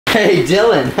Hey,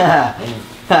 Dylan.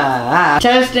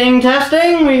 Testing,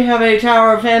 testing. We have a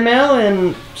tower of fan mail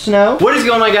in snow. What is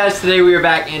going on, guys? Today we are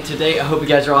back, and today I hope you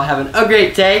guys are all having a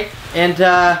great day. And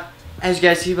as you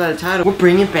guys see by the title, we're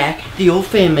bringing back the old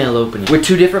fan mail opening with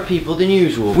two different people than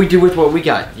usual. We do with what we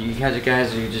got. You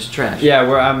guys are just trash. Yeah,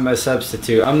 I'm a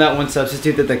substitute. I'm that one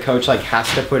substitute that the coach like has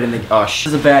to put in the. Oh, this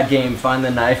is a bad game. Find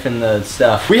the knife and the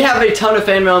stuff. We have a ton of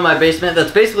fan mail in my basement that's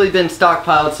basically been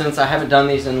stockpiled since I haven't done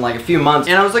these in like a few months.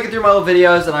 And I was looking through my old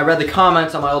videos and I read the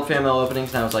comments on my old fan mail openings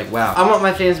and I was like, wow, I want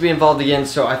my fans to be involved again.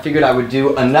 So I figured I would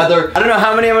do another. I don't know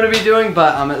how many I'm going to be doing,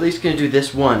 but I'm at least going to do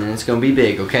this one and it's going to be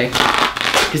big, okay?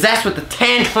 Because that's what the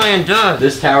Tan Clan does.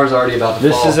 This tower's already about to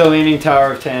fall. This is a leaning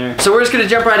tower of Tanner. So we're just going to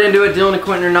jump right into it. Dylan and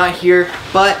Quentin are not here,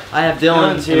 but I have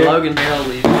Dylan and Logan here. I'll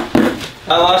leave.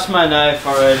 I lost my knife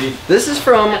already. This is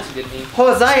from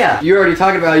Hosea. You already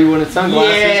talked about you wanted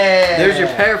sunglasses. Yeah. There's your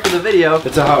pair for the video.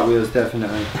 It's a Hot Wheels,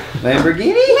 definitely.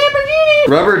 Lamborghini? Lamborghini.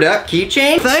 Rubber duck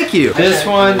keychain? Thank you. This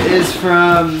one is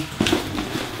from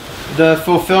the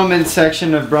fulfillment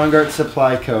section of Braungardt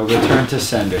Supply Co. Return to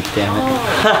sender. Damn it.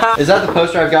 Oh. Is that the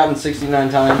poster I've gotten 69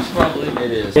 times? Probably.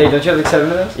 It is. Hey, don't you have like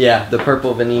 7 of those? Yeah, the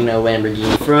purple Veneno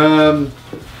Lamborghini. From...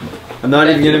 I'm not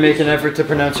even going to make an effort to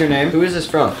pronounce your name. Who is this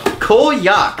from? Cole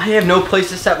Yacht. I have no place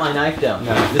to set my knife down.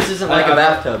 No. This isn't like a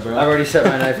bathtub, bro. I've already set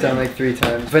my knife down like 3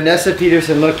 times. Vanessa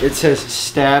Peterson, look, it says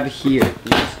stab here.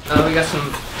 We got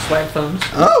some swag phones.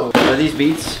 Oh! Are these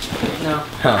beats? No.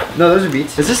 Huh. No, those are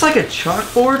beats. Is this like a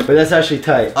chalkboard? But that's actually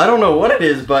tight. I don't know what it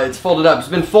is, but it's folded up. It's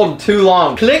been folded too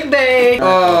long. Clickbait!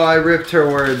 Oh, I ripped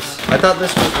her words. I thought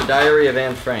this was the Diary of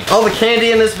Anne Frank. All the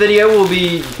candy in this video will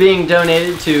be being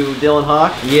donated to Dylan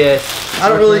Hawk. Yes. I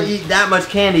don't really eat that much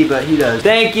candy, but he does.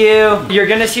 Thank you. You're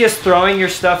gonna see us throwing your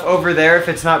stuff over there if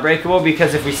it's not breakable,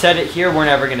 because if we set it here, we're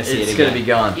never gonna see it again. It's gonna be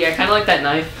gone. Yeah, kind of like that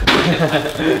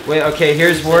knife. Wait, okay,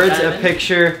 here's words, a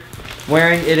picture,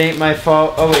 wearing It Ain't My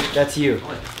Fault. Oh wait, that's you.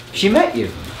 She met you.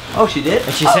 Oh, she did?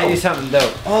 And she sent you something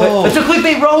dope. Oh. It's a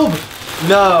clickbait robe!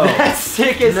 No. That's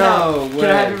sick as hell. No way. Can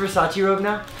I have your Versace robe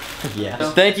now?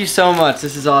 Yes. Thank you so much.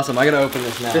 This is awesome. I gotta open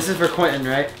this now. This is for Quentin,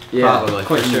 right? Yeah, probably.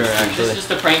 Quentin, sure, actually. actually. This is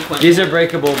just a prank Quentin. These are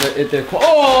breakable, but they're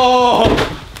oh!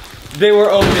 They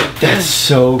were open. That's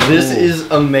so cool. This is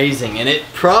amazing, and it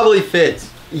probably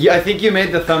fits. Yeah, I think you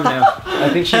made the thumbnail. I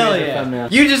think she made the thumbnail.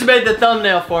 You just made the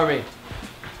thumbnail for me.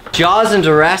 Jaws and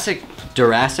Jurassic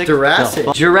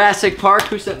Park.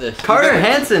 Who sent this? Carter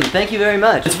Hansen. Thank you very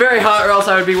much. It's very hot, or else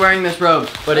I would be wearing this robe.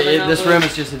 But this room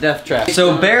is just a death trap.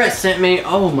 So Barrett sent me.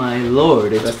 Oh my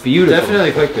lord, it's beautiful.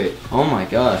 Definitely clickbait. Oh my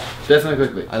gosh. Definitely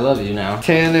clickbait. I love you now.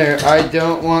 Tanner, I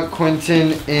don't want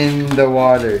Quentin in the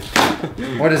water.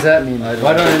 What does that mean? Why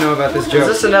don't I know about this joke? Is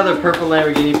this another purple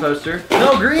Lamborghini poster?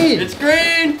 No, green. It's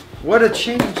green. What a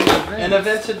change in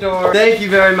events. An Aventador. Thank you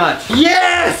very much.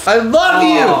 Yes! I love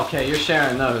you! Okay, you're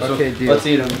sharing those. Okay, deal. Let's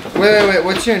eat them. Wait,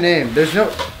 what's your name? There's no...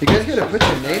 You guys gotta put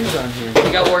your names on here.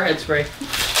 We got warhead spray.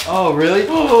 Oh, really?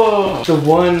 Oh, the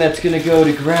one that's gonna go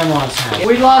to Grandma's house.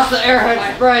 We lost the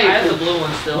airhead spray. I have the blue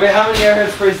one still. Wait, how many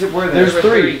airhead sprays were there? There's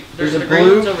 3. There's a the blue.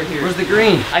 green one's over here. Where's the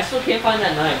green? I still can't find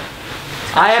that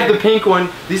knife. I have the pink one.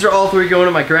 These are all 3 going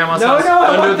to my grandma's house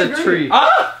under the tree.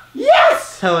 Ah!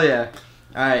 Yes! Hell yeah.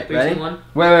 Alright, ready? One?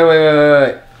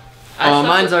 Wait. Oh,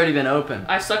 mine's already been open.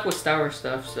 I suck with sour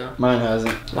stuff, so. Mine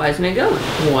hasn't. Why isn't it going?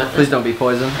 What? Please don't be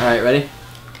poison. Alright, ready?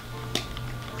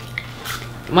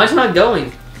 Mine's not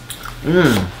going.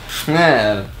 Mmm.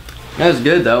 Yeah. That was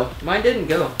good though. Mine didn't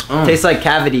go. Tastes like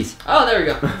cavities. Oh, there we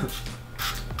go.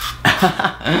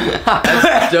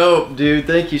 That's dope, dude.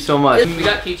 Thank you so much. We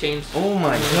got keychains. Oh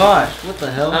my gosh. What the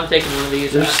hell? I'm taking one of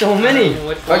these. There's so many.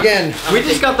 Again, we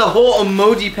just got the whole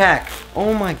emoji pack.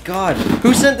 Oh my god.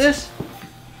 Who sent this?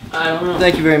 I don't know.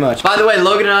 Thank you very much. By the way,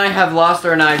 Logan and I have lost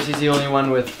our knives. He's the only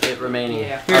one with it remaining.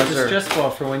 Yeah. Here's the stress ball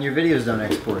for when your videos don't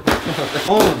export.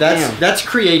 Oh, that's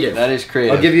creative. That is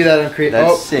creative. I'll give you that on creative.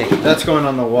 That's sick. That's going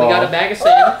on the wall. We got a bag of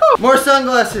sand. More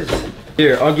sunglasses.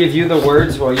 Here, I'll give you the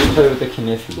words while you play with the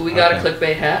kniffy. We got a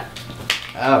clickbait hat.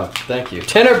 Oh, thank you.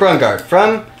 Tanner Braungardt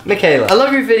from Michaela. I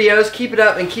love your videos. Keep it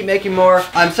up and keep making more.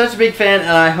 I'm such a big fan, and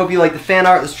I hope you like the fan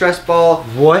art, the stress ball.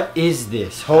 What is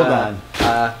this? Hold on.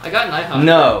 I got an icon.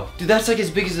 No. Dude, that's like as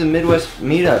big as the Midwest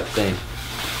meetup thing.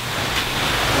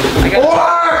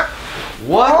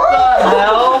 What the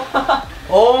hell?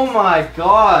 Oh my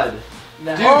god.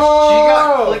 Dude, she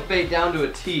got clickbait down to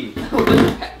a T.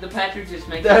 The Patrick just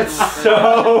makes That's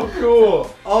so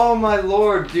cool. Oh my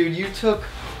lord, dude, you took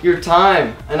your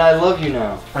time, and I love you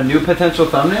now. A new potential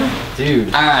thumbnail? Dude.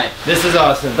 Alright. This is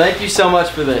awesome. Thank you so much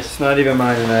for this. It's not even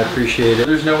mine, and I appreciate it.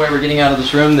 There's no way we're getting out of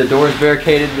this room. The door is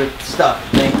barricaded with stuff.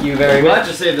 Thank you. Thank you very We have to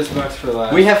much. save this box for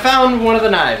last. We have found one of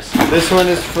the knives. This one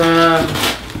is from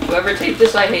Whoever taped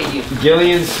this, I hate you.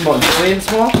 Gillian Small. Gillian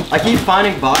Small? I keep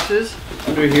finding boxes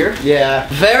under here. Yeah.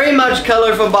 Very much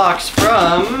colorful box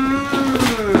from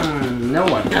no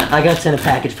one. I got sent a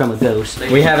package from a ghost.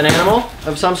 We have an animal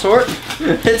of some sort.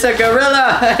 It's a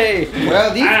gorilla. Hey.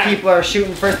 Well, these people are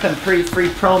shooting for some free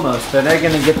promos, so they're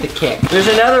gonna get the kick. There's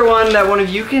another one that one of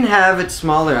you can have. It's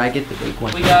smaller. I get the big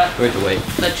one. We got Wait to wait.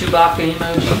 the Chewbacca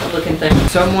emoji looking thing.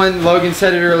 Someone, Logan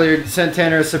said it earlier, sent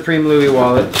Tanner a Supreme Louis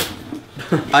wallet.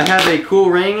 I have a cool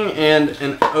ring and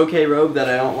an okay robe that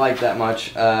I don't like that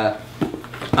much.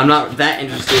 I'm not that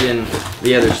interested in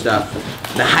the other stuff.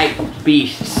 The hype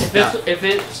beast stuff. If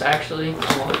it's actually a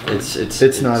wallet.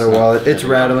 It's not a wallet. It's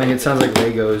rattling. It sounds like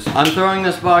Legos. I'm throwing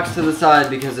this box to the side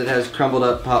because it has crumbled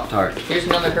up Pop-Tart. Here's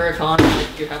another Huracan that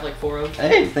you have like 4 of.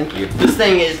 Hey, thank you. This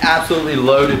thing is absolutely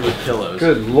loaded with pillows.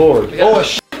 Good lord. We got- Oh, a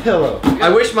shit pillow. I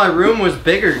wish my room was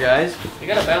bigger, guys. We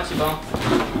got a bouncy ball.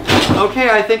 Okay,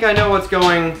 I think I know what's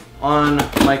going on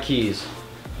my keys.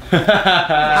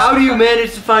 How do you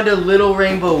manage to find a little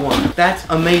rainbow one? That's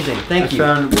amazing. Thank you. I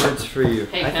found words for you.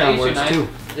 Hey, I can I found use your words knife? too.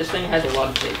 This thing has a lot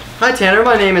of tape. Hi Tanner,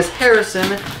 my name is Harrison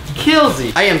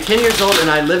Kilsey. I am 10 years old and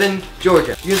I live in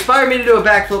Georgia. You inspired me to do a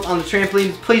backflip on the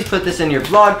trampoline. Please put this in your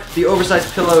vlog. The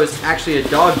oversized pillow is actually a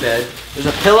dog bed. There's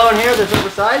a pillow in here that's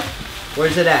oversized.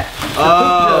 Where's it at?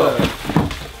 Oh.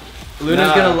 Luna's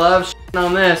Nah. gonna love shitting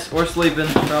on this or sleeping,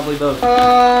 probably both.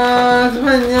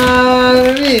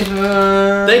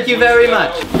 Thank you very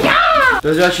much.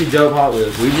 Those are actually dope Hot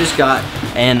Wheels. We just got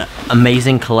an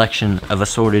amazing collection of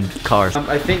assorted cars.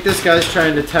 I think this guy's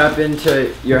trying to tap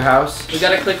into your house. We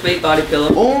got a clickbait body pillow.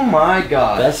 Oh my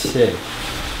god. That's sick.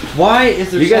 Why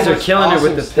is there You guys so are much killing it with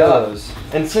awesome the stuff? pillows.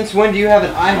 And since when do you have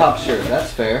an IHOP shirt?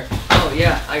 That's fair. Oh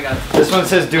yeah, I got it. This one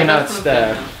says I do got not it from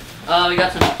stab. Fanmail.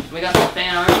 We got some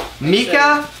fan art.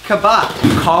 Mika Kabat.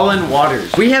 Colin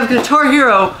Waters. We have Guitar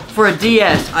Hero for a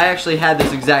DS. I actually had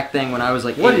this exact thing when I was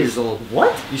like 8 years old.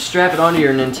 What? You strap it onto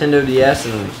your Nintendo DS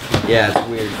and yeah, it's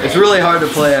weird. It's really hard to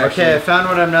play actually. Okay, I found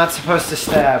what I'm not supposed to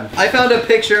stab. I found a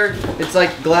picture. It's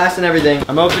like glass and everything.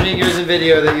 I'm opening yours in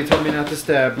video that you told me not to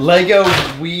stab. Lego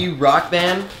Wii Rock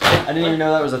Band. I didn't even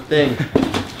know that was a thing.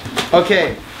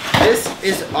 Okay, this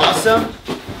is awesome.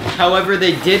 However,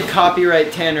 they did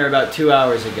copyright Tanner about 2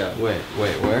 hours ago. Wait,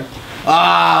 where?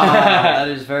 Ah, that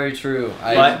is very true.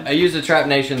 What? I used a Trap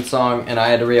Nation song and I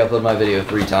had to re-upload my video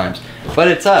 3 times. But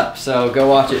it's up, so go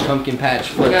watch it. Pumpkin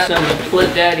Patch We got Flips. some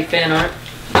Flip Daddy fan art.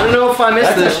 I don't know if I missed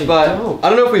That's this, actually but dope. I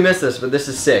don't know if we missed this, but this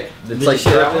is sick. It's Did like you see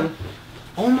that dripping. one?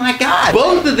 Oh my god!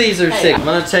 Both of these are sick. I'm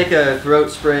gonna take a throat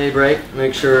spray break.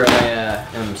 Make sure I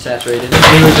am saturated.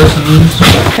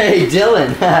 Hey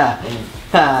Dylan.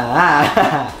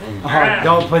 Oh,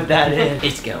 don't put that in.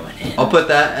 It's going in. I'll put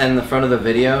that in the front of the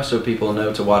video so people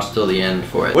know to watch till the end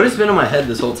for it. What has been on my head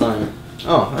this whole time?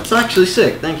 Oh, that's actually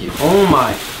sick. Thank you. Oh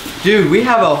my. Dude, we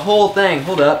have a whole thing.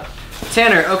 Hold up.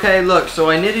 Tanner, okay, look. So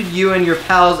I knitted you and your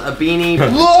pals a beanie.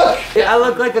 Look! I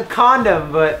look like a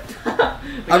condom, but...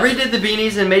 I redid the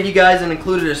beanies and made you guys and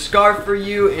included a scarf for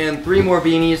you and 3 more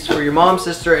beanies for your mom,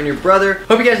 sister, and your brother.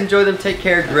 Hope you guys enjoy them. Take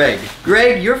care, Greg.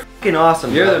 Greg, you're fucking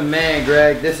awesome. You're bro. the man,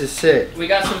 Greg. This is sick. We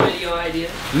got some video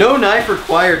ideas. No knife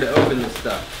required to open this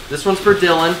stuff. This one's for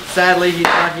Dylan. Sadly, he's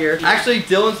not here. Actually,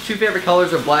 Dylan's 2 favorite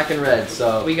colors are black and red,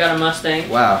 so. We got a Mustang.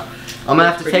 Wow. I'm gonna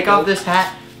have to Pretty take off cool. this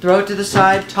hat, throw it to the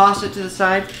side, toss it to the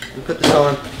side, and put this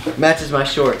on. Matches my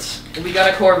shorts. We got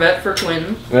a Corvette for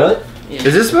Quentin. Really? Yeah.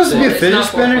 Is this supposed to be a It's fidget not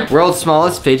for spinner? Quentin. World's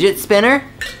smallest fidget spinner?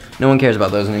 No one cares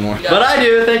about those anymore. Yeah. But I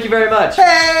do, thank you very much.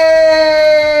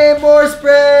 Hey, more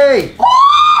spray!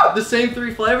 The same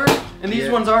 3 flavors? And these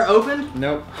Yeah. ones aren't open?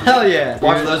 Nope. Hell yeah.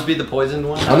 Watch those be the poisoned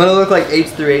ones. I'm gonna look like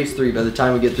H3H3 by the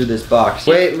time we get through this box.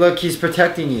 Wait, look, he's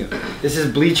protecting you. This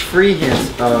is bleach-free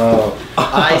hints. Oh,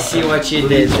 I see what you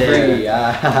did there. Bleach-free.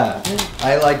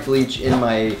 I like bleach in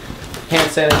my hand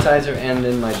sanitizer and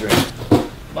in my drink.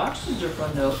 Boxes are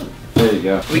fun to open. There you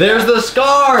go. There's the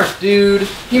scarf, dude.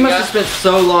 He We must got- have spent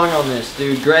so long on this,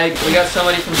 dude. Greg, We got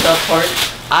somebody from South Park.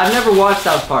 I've never watched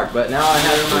South Park, but now I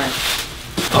Never have. mind.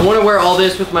 I want to wear all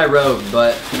this with my robe,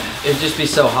 but it'd just be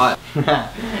so hot.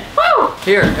 Woo!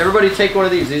 Here, everybody take one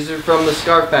of these. These are from the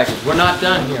scarf package. We're not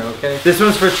done here, okay? This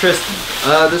one's for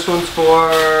Tristan. This one's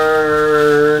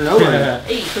for no one.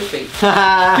 Hey,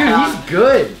 clickbait. Dude, he's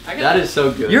good. I got That is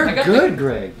so good. You're I got good,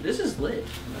 Greg. This is lit.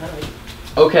 I like it.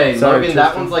 Okay, Sorry, Logan, that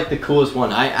Tristan. one's like the coolest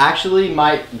one. I actually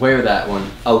might wear that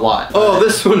one a lot. Oh,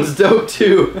 this one's dope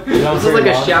too. This is like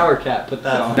a shower cap. Put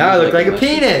that on. Now I look like a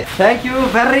penis. Thank you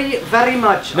very, very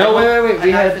much. No, wait.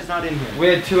 We had it's not in here. We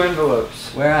had 2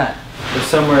 envelopes. Where at? They're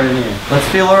somewhere in here. Let's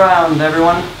feel around,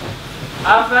 everyone.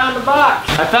 I found a box.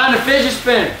 I found a fidget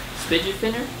spinner. Fidget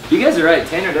spinner? You guys are right.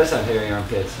 Tanner does have hairy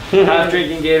armpits. Half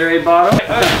drinking Gatorade bottle.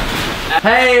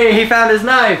 Hey, he found his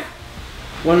knife.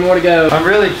 One more to go. I'm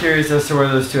really curious as to where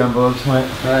those 2 envelopes went.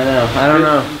 I know. I don't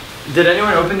know. Did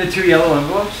anyone open the 2 yellow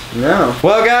envelopes? No.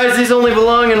 Well, guys, these only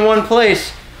belong in one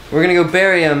place. We're gonna go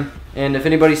bury them, and if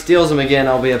anybody steals them again,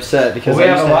 I'll be upset because we I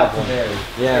have used a to lot have to one. bury.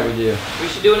 Yeah, we do. We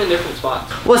should do it in different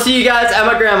spots. We'll see you guys at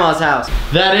my grandma's house.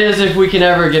 That is if we can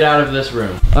ever get out of this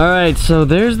room. All right, so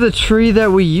there's the tree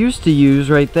that we used to use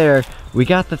right there. We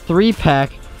got the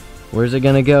 3-pack. Where's it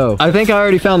gonna go? I think I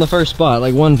already found the first spot.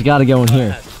 Like, one's gotta go in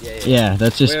here. Yeah,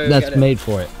 that's just, that's made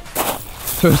for it.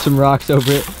 Throw some rocks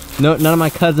over it. No, none of my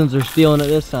cousins are stealing it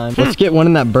this time. Let's get one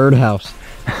in that birdhouse.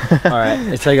 All right,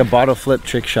 it's like a bottle flip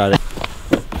trick shot.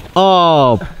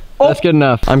 Oh, that's good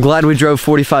enough. I'm glad we drove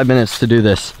 45 minutes to do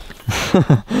this.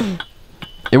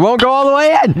 It won't go all the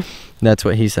way in. That's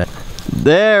what he said.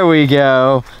 There we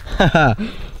go.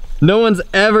 No one's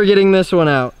ever getting this one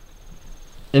out,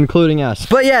 including us.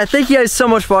 But yeah, thank you guys so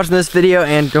much for watching this video,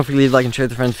 and don't forget to leave a like and share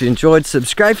with your friends if you enjoyed.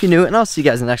 Subscribe if you're new, and I'll see you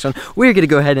guys in the next one. We're gonna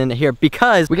go ahead into here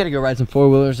because we gotta go ride some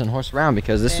 4-wheelers and horse around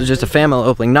because this was just a family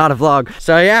opening, not a vlog.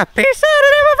 So yeah, peace out.